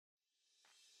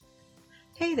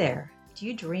Hey there, do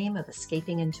you dream of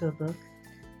escaping into a book?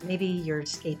 Maybe your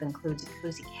escape includes a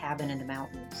cozy cabin in the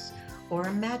mountains or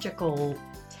a magical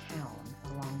town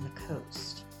along the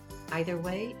coast. Either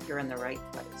way, you're in the right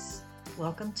place.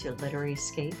 Welcome to Literary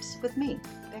Escapes with me,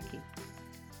 Becky.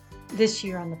 This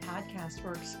year on the podcast,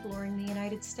 we're exploring the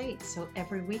United States. So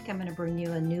every week, I'm going to bring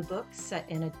you a new book set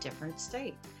in a different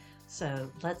state.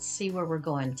 So let's see where we're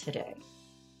going today.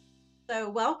 So,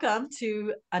 welcome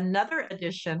to another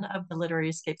edition of the Literary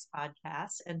Escapes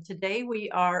podcast. And today we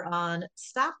are on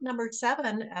stop number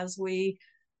 7 as we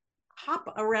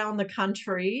hop around the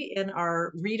country in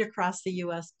our Read Across the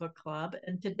U.S. book club.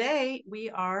 And today we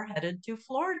are headed to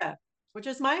Florida, which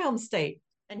is my home state.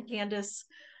 And Candace,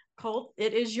 Colt,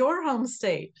 it is your home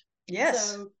state.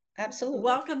 Yes, So, absolutely.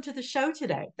 welcome to the show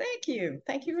today. Thank you.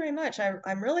 Thank you very much.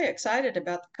 I'm really excited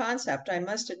about the concept. I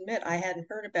must admit, I hadn't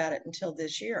heard about it until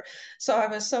this year. So I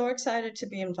was so excited to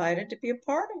be invited to be a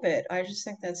part of it. I just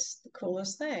think that's the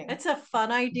coolest thing. It's a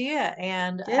fun idea.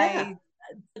 And Yeah.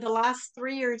 the last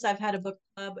 3 years, I've had a book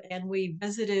club, and we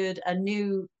visited a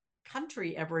new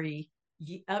country every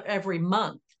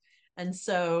month. And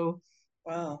so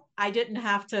Wow. I didn't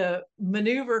have to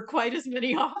maneuver quite as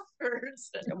many authors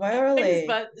and things. Really?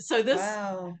 But so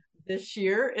Wow. this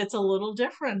year it's a little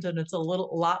different, and it's a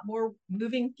lot more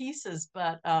moving pieces,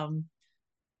 but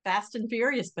fast and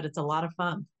furious, but it's a lot of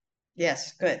fun.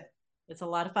 Yes, good. It's a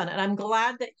lot of fun. And I'm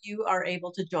glad that you are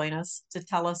able to join us to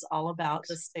tell us all about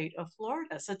the Thanks. state of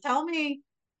Florida. So tell me,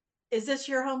 is this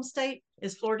your home state?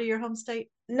 Is Florida your home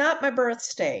state? Not my birth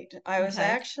state. I was Okay.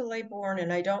 actually born,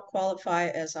 and I don't qualify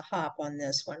as a hop on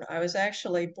this one. I was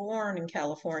actually born in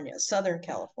California, Southern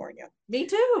California. Me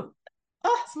too.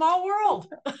 Oh, Small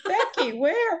world. Becky,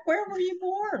 where were you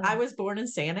I born? was born in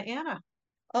Santa Ana.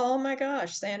 Oh my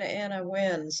gosh, Santa Ana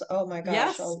wins. Oh my gosh,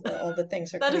 Yes, all the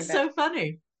things are that coming is back. so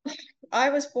funny.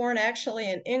 I was born actually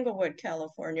in Inglewood,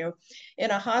 California, in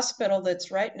a hospital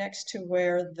that's right next to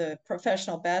where the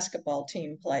professional basketball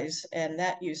team plays. And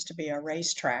that used to be a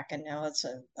racetrack, and now it's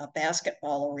a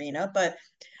basketball arena. But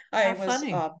I How was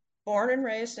funny. born and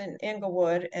raised in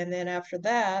Inglewood. And then after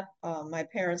that, my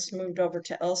parents moved over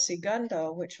to El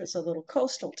Segundo, which was a little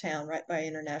coastal town right by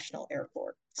International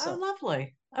Airport. Oh, So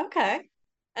lovely. Okay.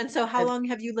 And so how I, long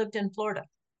have you lived in Florida?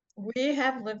 We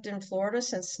have lived in Florida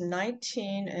since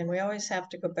 19, and we always have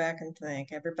to go back and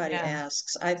think. Everybody Yeah.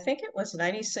 asks. I think it was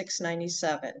 96,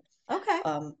 97. Okay.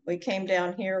 We came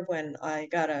down here when I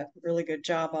got a really good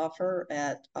job offer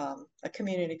at a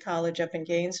community college up in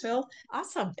Gainesville,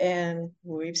 Awesome. and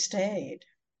we've stayed.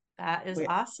 That is We,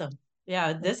 awesome.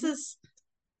 Yeah, Mhm.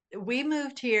 we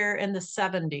moved here in the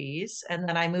 70s, and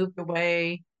then I moved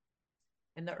away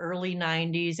in the early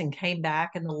 90s and came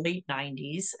back in the late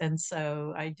 90s. And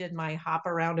so I did my hop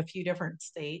around a few different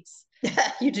states.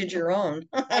 You did your own.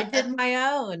 I did my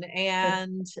own.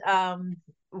 And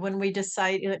when we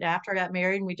decided, after I got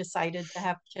married and we decided to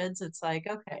have kids, it's like,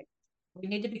 okay, we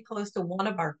need to be close to one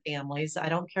of our families. I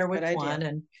don't care Good which one. idea.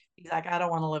 And he's like, I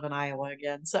don't want to live in Iowa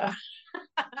again. So,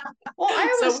 Well,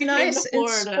 so Iowa's we came to nice in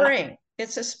Florida. spring.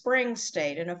 It's a spring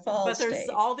state and a fall But there's state.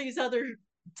 all these other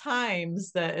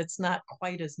times that it's not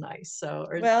quite as nice. So,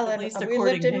 or Well, at and least we lived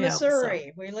according to in him. So,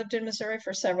 Missouri. We lived in Missouri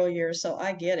for several years, so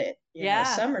I get it. You know, yeah,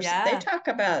 summers, they yeah. talk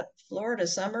about Florida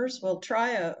summers. Well, try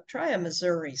a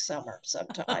Missouri summer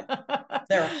sometime.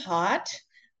 They're hot.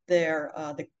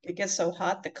 It gets so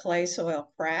hot the clay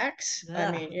soil cracks. I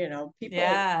Ugh, mean, you know, people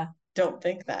yeah. don't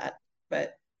think that,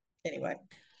 but anyway,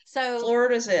 So,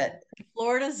 Florida's it.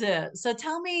 Florida's it. So,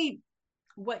 tell me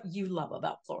what you love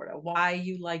about Florida, why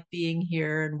you like being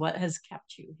here, and what has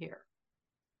kept you here.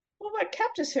 Well, what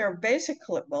kept us here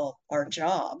basically, well, our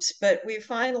jobs, but we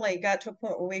finally got to a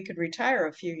point where we could retire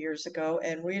a few years ago,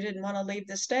 and we didn't want to leave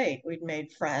the state. We'd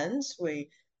made friends. We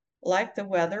liked the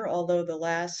weather, although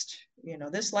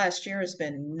this last year has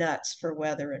been nuts for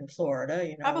weather in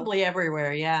Florida, Probably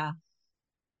everywhere. Yeah.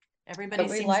 Everybody but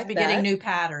we seems to be like getting that. new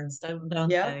patterns, don't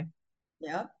Yep, they?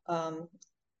 yep.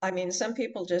 I mean, some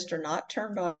people just are not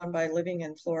turned on by living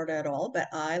in Florida at all, but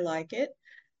I like it.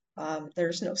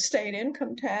 There's no state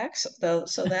income tax, though,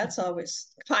 so that's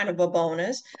always kind of a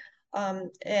bonus.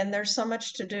 And there's so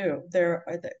much to do.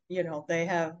 They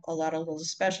have a lot of little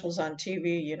specials on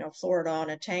TV, Florida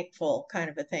on a tank full kind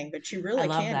of a thing, but you I really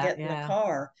love can that. get in the Yeah.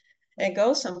 car and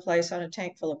go someplace on a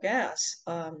tank full of gas.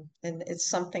 And it's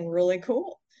something really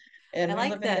cool. I And we like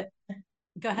live in that. the,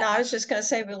 Go no, ahead. I was just going to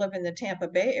say we live in the Tampa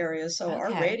Bay area, so our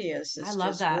Okay. radius I is love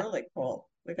just that. really cool.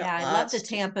 We Yeah, got I love the lots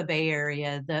to, Tampa Bay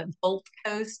area. The Gulf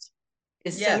Coast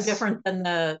is so yes, different than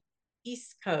the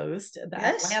East Coast, the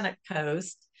yes, Atlantic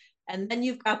coast. And then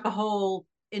you've got the whole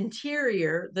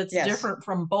interior that's yes. different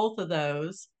from both of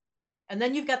those. And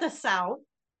then you've got the South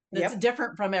that's Yep.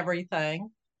 different from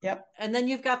everything. Yep. And then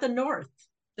you've got the North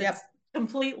that's Yep.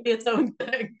 completely its own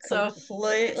thing. So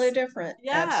Completely it's, different.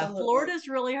 yeah, Absolutely. Florida's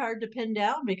really hard to pin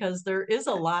down because there is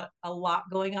a lot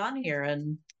going on here.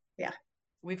 And Yeah.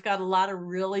 we've got a lot of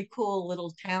really cool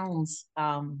little towns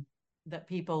that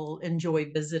people enjoy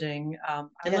visiting. I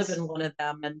live in Yes. one of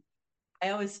them, and I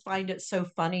always find it so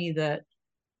funny that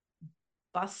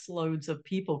busloads of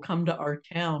people come to our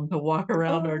town to walk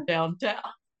around our Oh, downtown.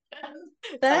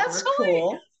 It's like, that's really?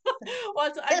 cool.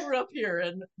 Once I grew up here,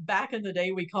 and back in the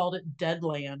day, we called it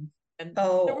Deadland. And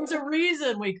there was Oh, a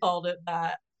reason we called it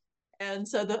that. And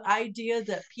so the idea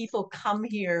that people come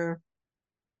here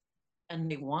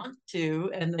and they want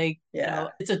to, and they, yeah.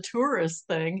 it's a tourist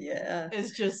thing, Yeah.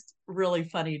 is just really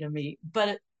funny to me.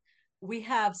 But we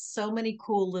have so many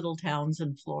cool little towns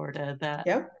in Florida that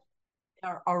Yep.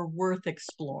 are worth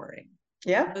exploring.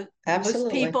 Yep. Most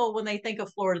Absolutely. people, when they think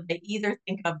of Florida, they either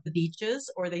think of the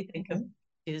beaches or they think of Hmm.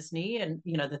 Disney and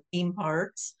the theme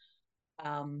parks,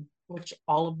 which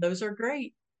all of those are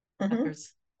great, but Hmm.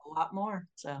 there's a lot more.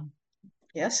 So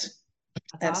Yes.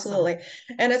 that's awesome. Absolutely.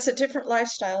 And it's a different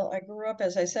lifestyle. I grew up,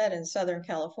 as I said, in Southern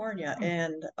California, Hmm.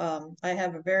 and I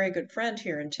have a very good friend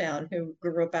here in town who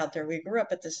grew up out there. We grew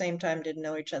up at the same time, didn't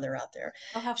know each other out there.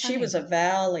 Oh, how She was funny. a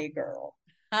valley girl,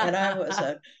 and I was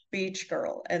a beach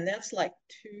girl, and that's like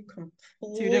two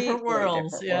Two different completely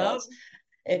worlds. different Yep. worlds.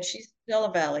 And she's still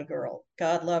a valley girl.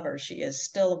 God love her. She is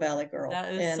still a valley girl.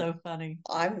 That is And so funny.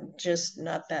 I'm just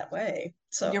not that way.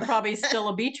 So, You're probably still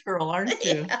a beach girl, aren't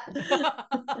you? yeah,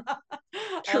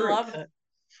 I love truth,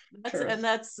 it.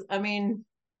 truth. I mean,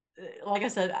 like I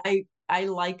said, I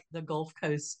like the Gulf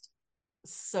Coast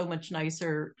so much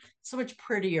nicer, so much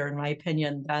prettier in my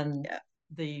opinion than Yeah.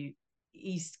 the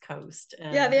East Coast.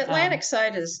 Yeah, And the Atlantic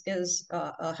side is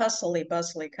a hustly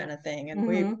bustly kind of thing, and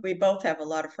we mhm. we both have a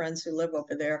lot of friends who live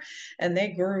over there, and they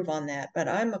groove on that. But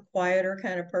I'm a quieter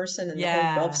kind of person, and the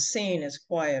whole Gulf Yeah. scene is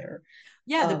quieter.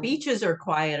 Yeah, the Um, beaches are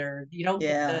quieter. You don't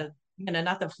get yeah,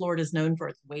 not that Florida's known for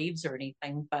its waves or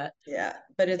anything, but yeah,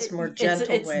 but it's more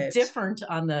gentle it's waves. different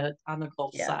on the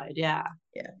Gulf Yeah, side. Yeah.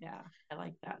 yeah. Yeah. I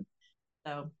like that.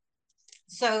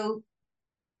 So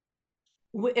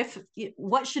if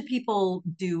what should people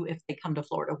do if they come to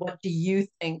Florida? What do you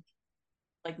think,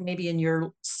 like maybe in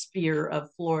your sphere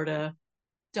of Florida,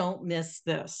 don't miss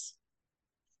this?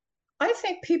 I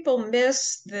think people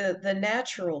miss the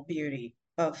natural beauty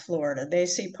of Florida. They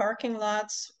see parking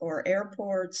lots or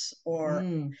airports or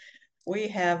Mm, we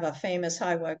have a famous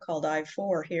highway called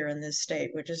I-4 here in this state,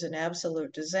 which is an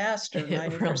absolute disaster it really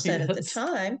 90% of the is.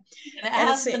 time. And it And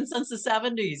it's has the been since the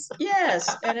 70s.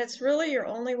 Yes, and it's really your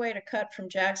only way to cut from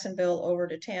Jacksonville over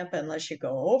to Tampa unless you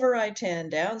go over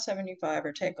I-10, down 75,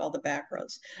 or take all the back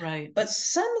roads. Right. But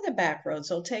some of the back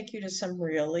roads will take you to some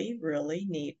really, really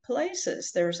neat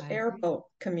places. There's I agree. airboat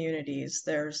communities,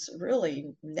 there's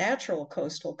really natural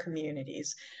coastal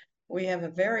communities. We have a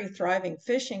very thriving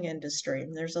fishing industry.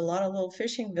 There's a lot of little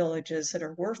fishing villages that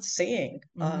are worth seeing.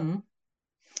 Hmm.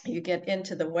 You get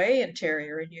into the way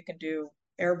interior and you can do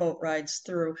airboat rides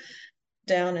through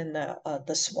down in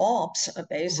the swamps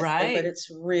basically, but Right. it's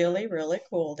really, really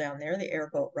cool down there, the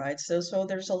airboat rides. So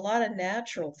there's a lot of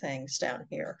natural things down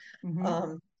here. Hmm.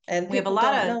 Um, and We have a people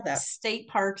lot don't of know that. state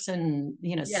parks and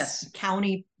Yes,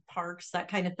 county parks, that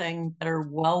kind of thing, that are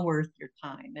well worth your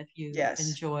time if you yes,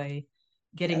 enjoy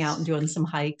getting out and yes. doing some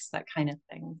hikes, that kind of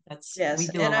thing. We Yes,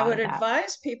 do a and I lot would of that.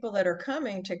 advise people that are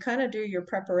coming to kind of do your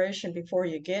preparation before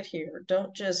you get here.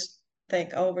 Don't just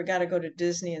think, oh, we got to go to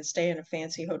Disney and stay in a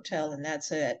fancy hotel and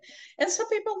that's it. And some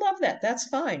people love that. That's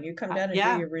fine. You come down and do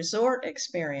Yeah. your resort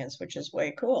experience, which is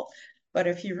way cool. But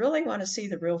if you really want to see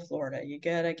the real Florida, you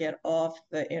got to get off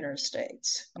the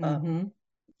interstates. Hmm.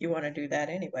 You want to do that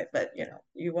anyway, but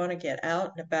you want to get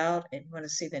out and about and you want to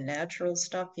see the natural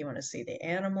stuff. You want to see the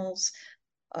animals.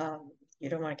 You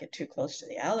don't want to get too close to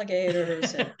the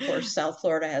alligators. And of course, South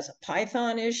Florida has a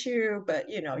python issue, but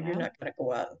you're Yeah. not going to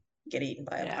go out and get eaten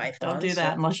by a Yeah. Don't python. do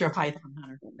that So unless you're a python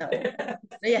hunter. no,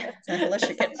 yeah, unless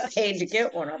you're getting paid to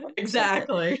get one of them or something.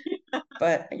 Exactly.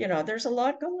 But there's a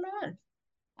lot going on.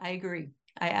 I agree.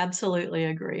 I absolutely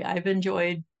agree. I've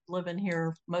enjoyed living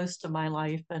here most of my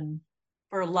life and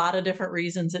for a lot of different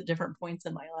reasons at different points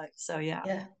in my life. So yeah,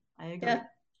 Yeah, I yeah. agree.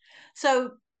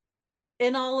 So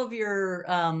in all of your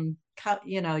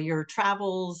your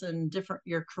travels and different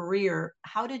your career,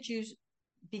 how did you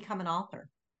become an author?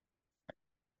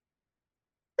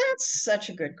 That's such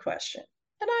a good question.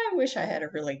 And I wish I had a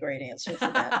really great answer for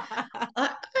that.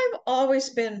 I've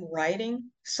always been writing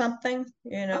something.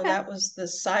 Okay. That was the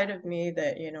side of me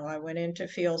that I went into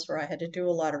fields where I had to do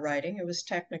a lot of writing. It was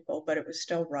technical, but it was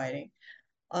still writing.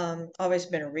 Always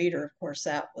been a reader, of course,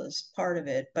 that was part of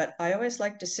it, but I always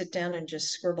like to sit down and just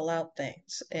scribble out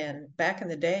things. And back in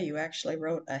the day, you actually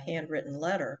wrote a handwritten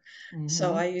letter. So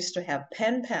Mm-hmm. I used to have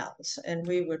pen pals, and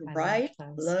we would I loved write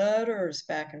those. letters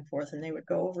back and forth, and they would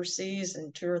go overseas,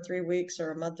 and 2 or 3 weeks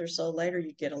or a month or so later,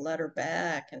 you'd get a letter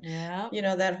back. And, Yeah.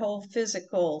 that whole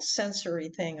physical sensory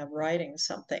thing of writing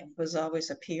something was always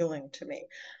appealing to me.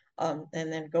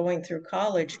 And then going through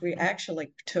college, we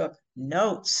actually took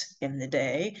notes in the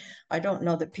day. I don't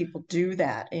know that people do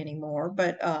that anymore,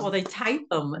 but Well, they type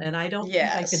them, and I don't think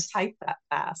I could yes, type that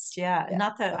fast. Yeah. yeah,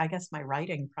 Not that I guess my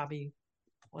writing probably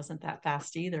wasn't that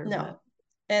fast either, but no.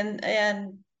 And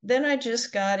then I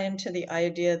just got into the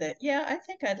idea that, yeah, I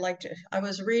think I'd like to. I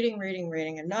was reading,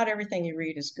 and not everything you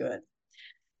read is good,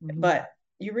 mhm. but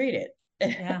you read it.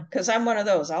 Yeah. Because I'm one of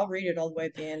those. I'll read it all the way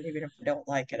at the end, even if I don't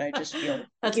like it. I just feel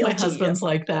That's my guilty if husband's I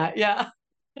like don't, that. Yeah.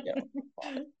 you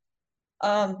know.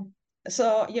 Um,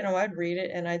 so, I'd read it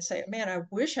and I'd say, man, I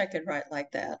wish I could write like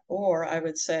that. Or I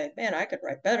would say, man, I could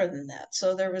write better than that.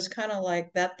 So there was kind of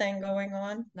like that thing going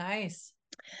on. Nice.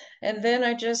 And then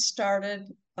I just started,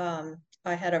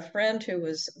 I had a friend who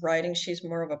was writing. She's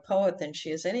more of a poet than she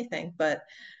is anything, but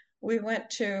we went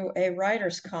to a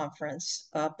writers conference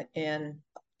up in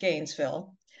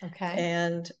Gainesville. Okay.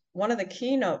 And one of the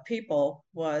keynote people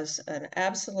was an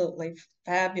absolutely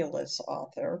fabulous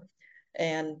author.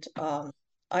 And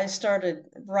I started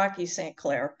Rocky St.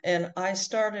 Clair, and I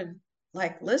started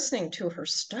like listening to her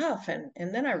stuff. And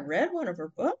then I read one of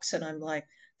her books, and I'm like,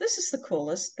 this is the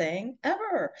coolest thing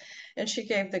ever. And she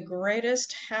gave the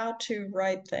greatest how to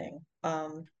write thing.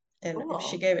 And if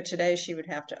she Cool. gave it today, she would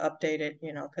have to update it,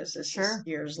 because this is Sure.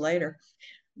 years later.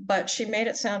 But she made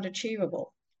it sound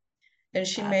achievable, and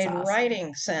she That's made awesome.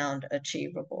 writing sound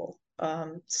achievable.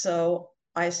 So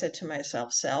I said to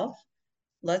myself, Self,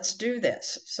 let's do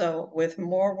this. So with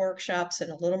more workshops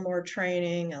and a little more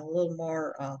training, a little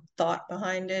more thought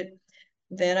behind it,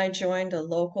 then I joined a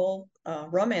local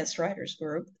romance writers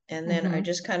group, and then I Hmm.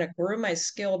 just kind of grew my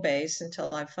skill base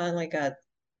until I finally got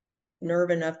nerve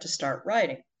enough to start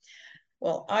writing.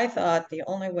 Well, I thought the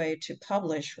only way to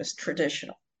publish was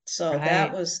traditional. So that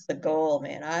Right. was the goal,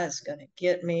 man. I was going to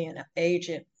get me an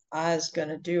agent. I was going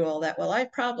to do all that. Well, I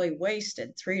probably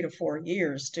wasted 3 to 4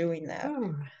 years doing that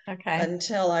Ooh, okay.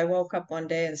 until I woke up one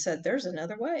day and said, there's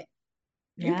another way.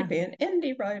 You could Yeah. be an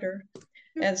indie writer.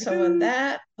 And so when Woo-hoo.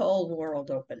 that whole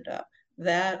world opened up,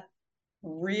 that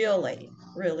really,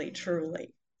 really,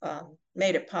 truly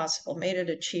made it possible, made it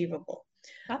achievable.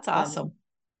 That's Um, awesome.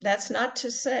 that's not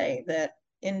to say that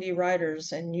indie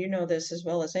writers, and you know this as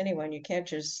well as anyone, you can't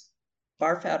just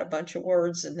barf out a bunch of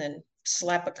words and then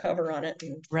slap a cover on it.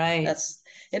 And Right.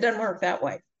 it doesn't work that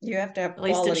way. You have to have At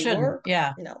least it quality shouldn't. work.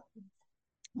 Yeah. No,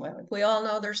 well, we all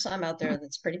know there's some out there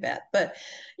that's pretty bad. But,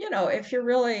 if you're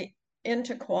really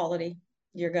into quality,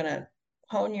 you're going to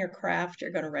hone your craft.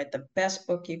 You're going to write the best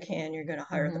book you can. You're going to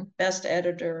hire the Hmm. best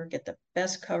editor, get the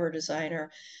best cover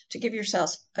designer to give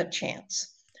yourself a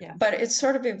chance. Yeah. But it's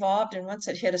sort of evolved. And once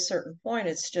it hit a certain point,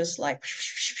 it's just like,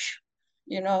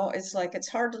 it's like it's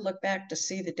hard to look back to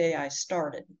see the day I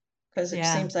started because it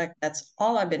Yeah. seems like that's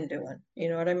all I've been doing. You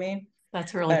know what I mean?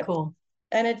 That's really But cool.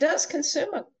 and it does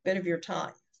consume a bit of your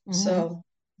time. Hmm. So,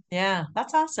 Yeah.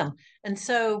 That's awesome. And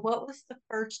so, what was the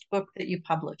first book that you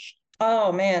published?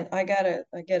 oh man, I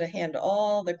gotta hand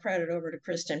all the credit over to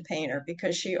Kristen Painter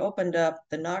because she opened up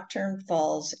the Nocturne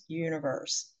Falls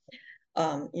universe.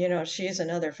 She's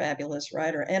another fabulous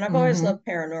writer, and I've always Hmm. loved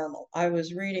paranormal. I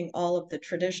was reading all of the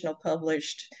traditional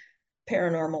published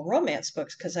paranormal romance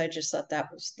books because I just thought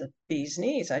that was the bee's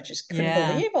knees. I just couldn't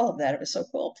Yeah. believe all of that. It was so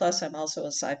cool. Plus, I'm also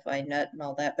a sci-fi nut and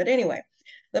all that. But anyway,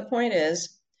 the point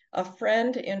is, a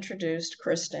friend introduced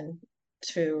Kristen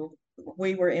to.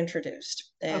 We were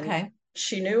introduced, and Okay.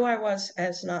 she knew I was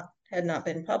as not had not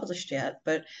been published yet,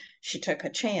 but she took a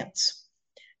chance,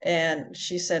 and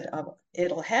she said,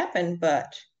 "It'll happen,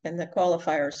 but." And the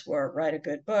qualifiers were write a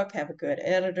good book, have a good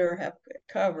editor, have a good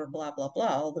cover, blah, blah, blah,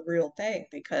 all the real thing,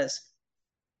 because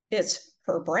it's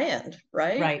her brand,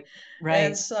 right? Right. And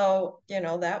Right. so,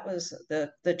 that was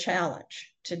the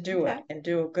challenge to do Okay. it and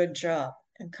do a good job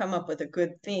and come up with a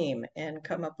good theme and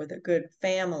come up with a good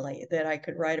family that I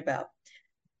could write about.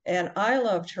 And I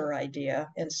loved her idea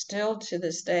and still to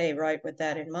this day write with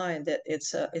that in mind that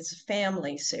it's a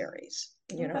family series.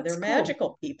 Oh, They're that's cool.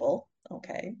 magical people,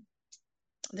 okay?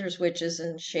 There's witches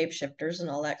and shapeshifters and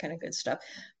all that kind of good stuff,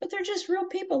 but they're just real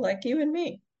people like you and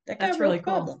me that got That's real really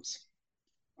cool. problems.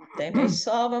 They may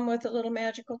solve them with a little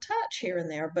magical touch here and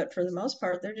there, but for the most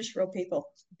part, they're just real people.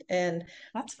 And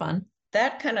That's fun.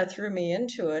 that kind of threw me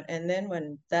into it. And then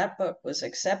when that book was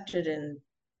accepted in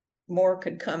more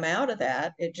could come out of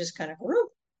that, it just kind of grew.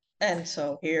 And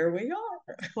so here we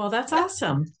are. Well, that's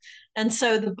awesome. And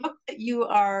so the book that you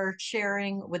are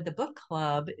sharing with the book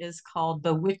club is called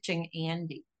Bewitching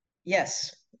Andy.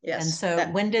 Yes, And yes. so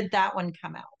when did that one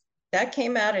come out? That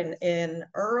came out in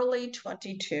early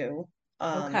 22,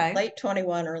 Okay. late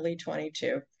 21, early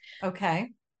 22. Okay.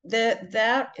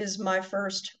 That is my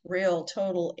first real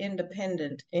total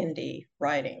independent indie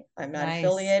writing. I'm not Nice.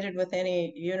 affiliated with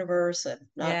any universe,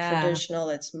 not Yeah. traditional.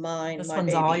 It's mine, This my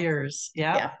one's all baby. yours.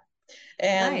 Yep. Yeah.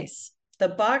 And Nice. the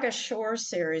Baga Shores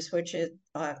series, which is,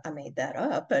 I made that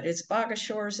up, but it's Baga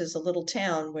Shores is a little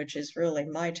town, which is really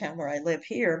my town where I live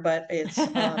here, but it's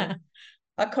a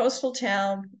coastal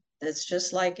town that's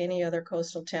just like any other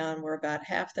coastal town where about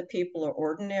half the people are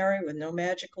ordinary with no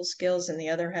magical skills and the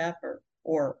other half are,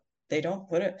 or they don't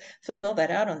fill that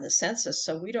out on the census.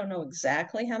 So we don't know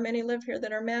exactly how many live here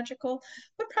that are magical,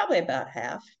 but probably about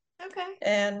half. Okay.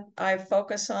 And I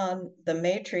focus on the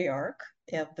matriarch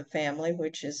of the family,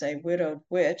 which is a widowed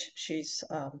witch. She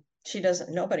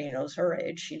doesn't, nobody knows her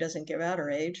age. She doesn't give out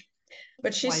her age,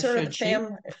 but she's Why sort of the should she?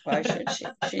 family. Why should she?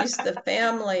 She's the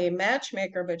family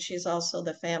matchmaker, but she's also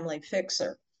the family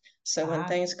fixer. So when Ah,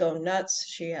 things go nuts,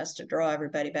 she has to draw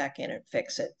everybody back in and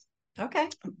fix it. okay.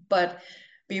 But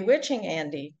Bewitching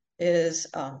Andy is,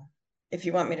 if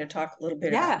you want me to talk a little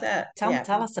bit about Yeah. that, Tell yeah.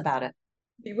 tell us about it.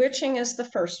 Bewitching is the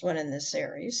first one in this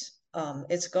series.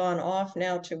 It's gone off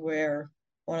now to where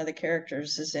one of the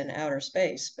characters is in outer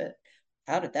space, but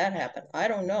how did that happen? I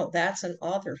don't know. That's an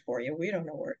author for you. We don't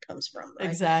know where it comes from, right?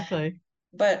 Exactly.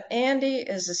 But Andy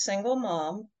is a single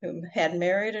mom who had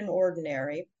married an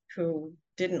ordinary who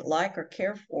didn't like or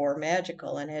care for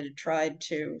magical and had tried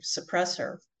to suppress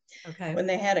her. Okay. When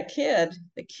they had a kid,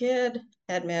 the kid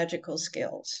had magical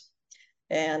skills,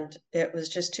 and it was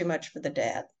just too much for the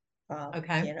dad.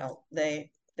 Okay.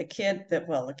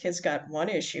 The kid's got one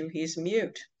issue. He's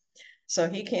mute, so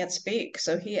he can't speak,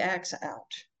 so he acts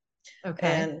out. Okay.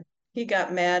 And he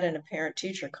got mad in a parent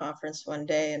teacher conference one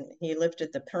day, and he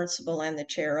lifted the principal and the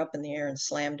chair up in the air and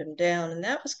slammed him down. And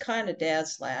that was kind of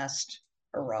dad's last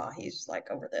hurrah. He's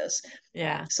like over this.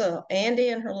 Yeah. So Andy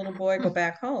and her little boy go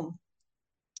back home,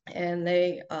 and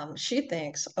she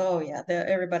thinks, oh yeah,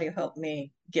 everybody help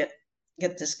me get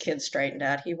this kid straightened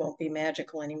out. He won't be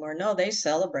magical anymore. No, they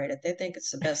celebrate it. They think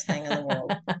it's the best thing in the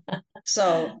world.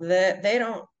 So they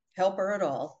don't help her at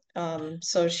all.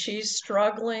 So she's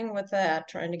struggling with that,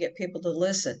 trying to get people to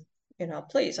listen.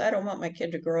 Please, I don't want my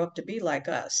kid to grow up to be like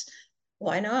us.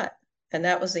 Why not? And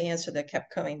that was the answer that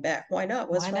kept coming back. Why not?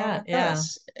 Why What's wrong not? with Yeah.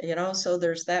 us? So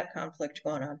there's that conflict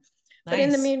going on. But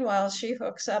in the Nice. meanwhile, she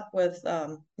hooks up with,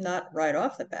 not right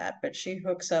off the bat, but she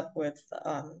hooks up with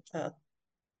a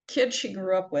kid she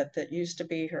grew up with that used to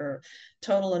be her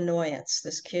total annoyance.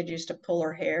 This kid used to pull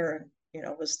her hair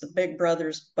and, was the big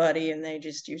brother's buddy, and they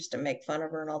just used to make fun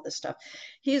of her and all this stuff.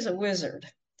 He's a wizard,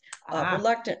 a Ah,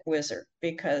 reluctant wizard,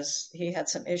 because he had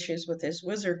some issues with his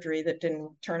wizardry that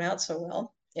didn't turn out so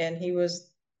well. And he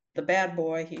was the bad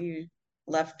boy. He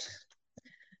left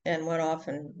and went off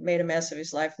and made a mess of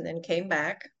his life and then came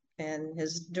back and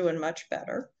is doing much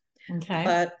better. okay.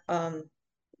 But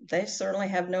they certainly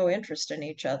have no interest in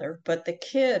each other. But the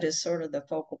kid is sort of the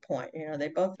focal point. They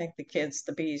both think the kid's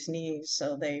the bee's knees.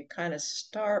 So they kind of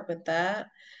start with that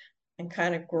and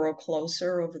kind of grow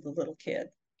closer over the little kid.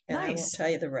 And I won't Nice. tell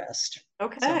you the rest. So,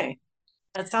 Okay.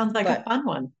 That sounds like a but fun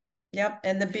one. yep.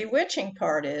 And the bewitching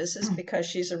part is because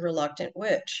she's a reluctant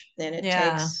witch. And it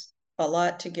Yeah, takes a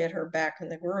lot to get her back in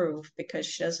the groove because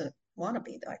she doesn't want to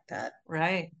be like that.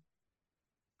 right.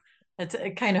 It's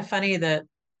kind of funny that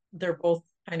they're both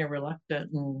kind of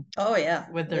reluctant and Oh, yeah.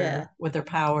 Yeah. with their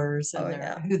powers Oh, and their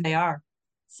yeah. who they are. Yep.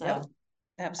 So I like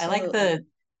Absolutely. the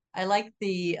I like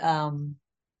the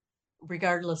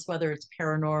regardless whether it's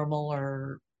paranormal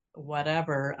or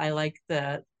whatever, I like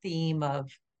the theme of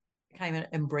kind of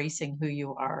embracing who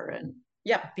you are and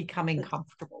Yep. becoming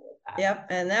comfortable with that. Yep.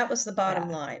 And that was the bottom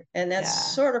Yeah, line. And that's yeah.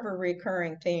 sort of a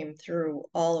recurring theme through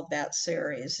all of that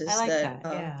series I is like that,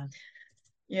 that.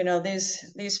 Yeah.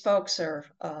 these folks are,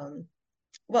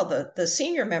 well, the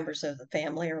senior members of the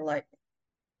family are like,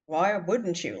 why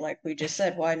wouldn't you? Like we just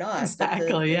said, why not? But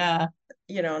Exactly. Yeah.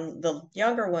 the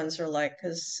younger ones are like,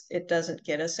 because it doesn't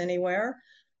get us anywhere,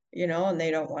 and they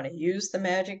don't want to use the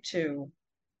magic to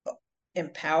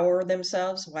empower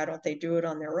themselves. Why don't they do it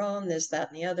on their own? This, that,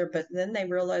 and the other. But then they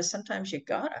realize sometimes you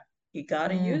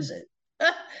gotta use Mm,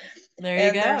 it. there you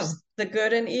And go. there's the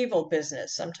good and evil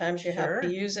business. Sometimes you have to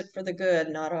Sure. use it for the good,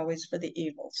 not always for the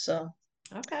evil. So,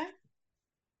 Okay.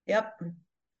 yep,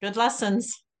 Good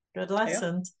lessons. Good yep.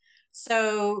 lessons.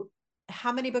 So,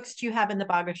 how many books do you have in the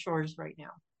Baga Shores right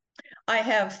now? I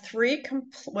have three,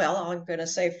 well, I'm going to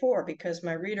say four because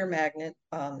my reader magnet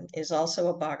is also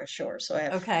a Baga Shore. So I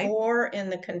have Okay. four in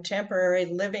the contemporary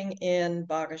living in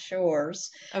Baga Shores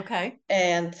Okay.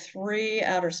 and three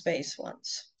outer space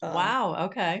ones. Wow.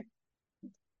 Okay.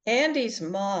 Andy's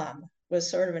mom was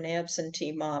sort of an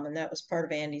absentee mom, and that was part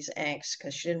of Andy's angst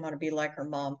because she didn't want to be like her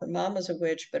mom. Her mom was a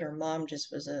witch, but her mom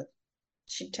just was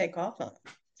she'd take off on him.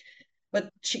 But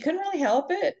she couldn't really help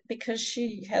it because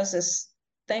she has this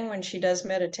thing when she does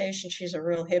meditation, she's a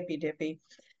real hippy dippy.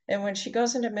 And when she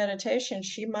goes into meditation,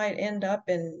 she might end up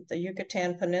in the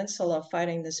Yucatan Peninsula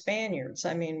fighting the Spaniards.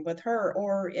 I mean, with her,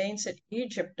 or ancient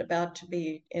Egypt about to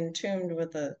be entombed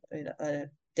with a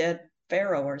dead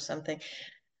pharaoh or something.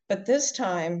 But this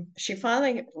time, she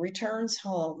finally returns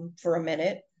home for a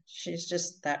minute. She's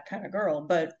just that kind of girl.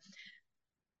 But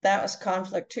that was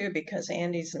conflict too, because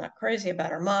Andy's not crazy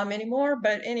about her mom anymore.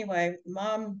 But anyway,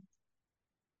 mom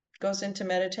goes into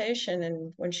meditation,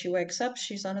 and when she wakes up,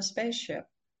 she's on a spaceship.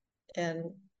 And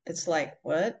it's like,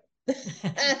 what?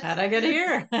 How'd I get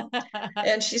here?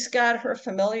 And she's got her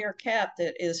familiar cat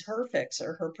that is her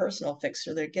fixer, her personal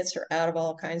fixer, that gets her out of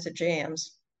all kinds of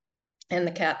jams. And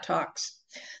the cat talks.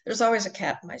 There's always a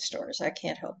cat in my stories. I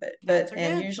can't help it. Cats are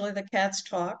And good. usually the cats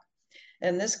talk.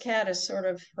 And this cat is sort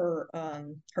of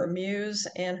her muse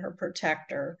and her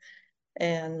protector.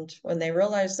 And when they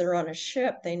realize they're on a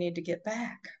ship, they need to get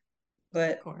back. Of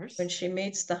But when course. she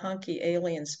meets the hunky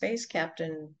alien space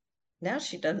captain, now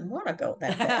she doesn't want to go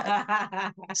that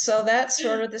bad. So that's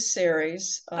sort of the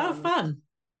series. Oh, fun.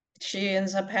 She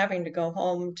ends up having to go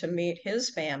home to meet his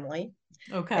family,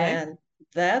 Okay. and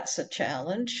that's a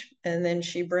challenge. And then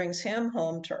she brings him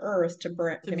home to Earth To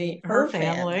to meet meet her her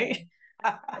family.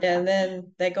 family, and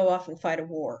then they go off and fight a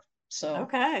war. So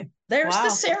Okay. there's the Wow.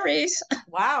 series.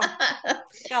 Wow.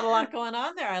 Got a lot going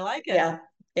on there. I like it. Yeah.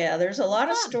 Yeah, there's a Well,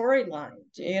 lot of fun.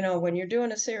 storyline. When you're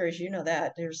doing a series, you know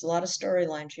that there's a lot of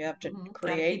storylines you have to Got to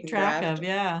create keep and track draft. of.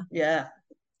 Yeah. Yeah,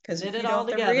 because Knit if you it all don't,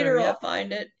 the together. reader will Yep.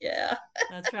 find it. Yeah.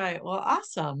 That's right. Well,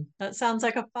 awesome. That sounds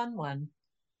like a fun one.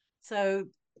 So,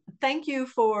 thank you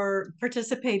for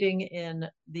participating in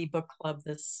the book club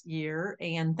this year,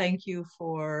 and thank you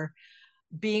for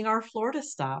being our Florida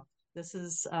stop. This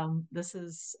is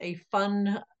a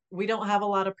fun. We don't have a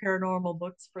lot of paranormal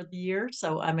books for the year,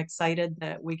 so I'm excited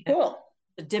that we get Cool.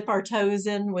 to dip our toes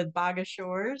in with Baga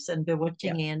Shores and Yeah.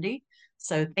 Bewitching Andy.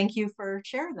 So, thank you for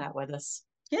sharing that with us.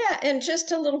 Yeah, and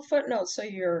just a little footnote so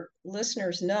your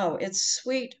listeners know it's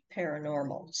sweet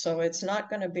paranormal. So it's not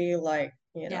going to be like,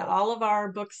 Yeah, all of our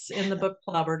books in the book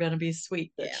club are going to be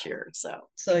sweet yeah. this year. So,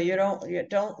 So thank you you.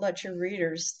 don't let your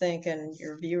readers think and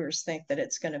your viewers think that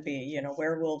it's going to be,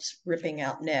 werewolves ripping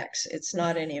out necks. It's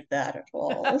not any of that at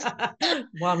all.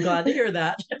 Well, I'm glad to hear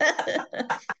that.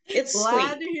 It's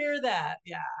Glad sweet. to hear that.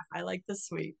 Yeah, I like the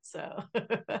sweet. So,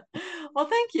 well,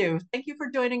 thank you. Thank you for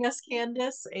joining us,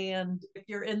 Candace. And if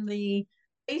you're in the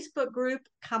Facebook group,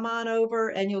 come on over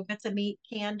and you'll get to meet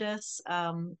Candace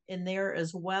in there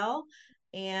as well.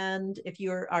 And if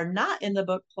you are not in the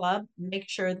book club, make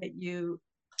sure that you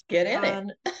Get click in it.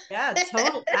 on, yeah,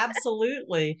 total,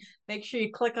 absolutely. Make sure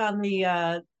you click on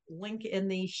the link in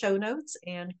the show notes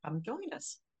and come join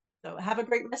us. So have a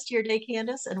great rest of your day,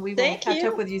 Candace, and we will Thank catch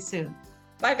up you. with you soon.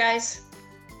 Bye, guys.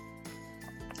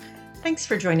 Thanks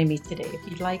for joining me today. If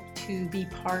you'd like to be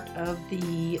part of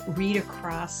the Read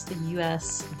Across the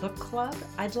U.S. Book Club,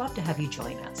 I'd love to have you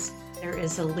join us. There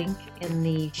is a link in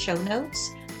the show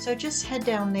notes. So just head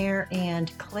down there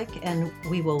and click, and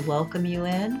we will welcome you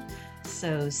in.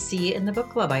 So see you in the book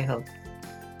club, I hope.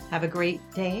 Have a great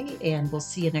day, and we'll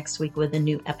see you next week with a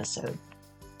new episode.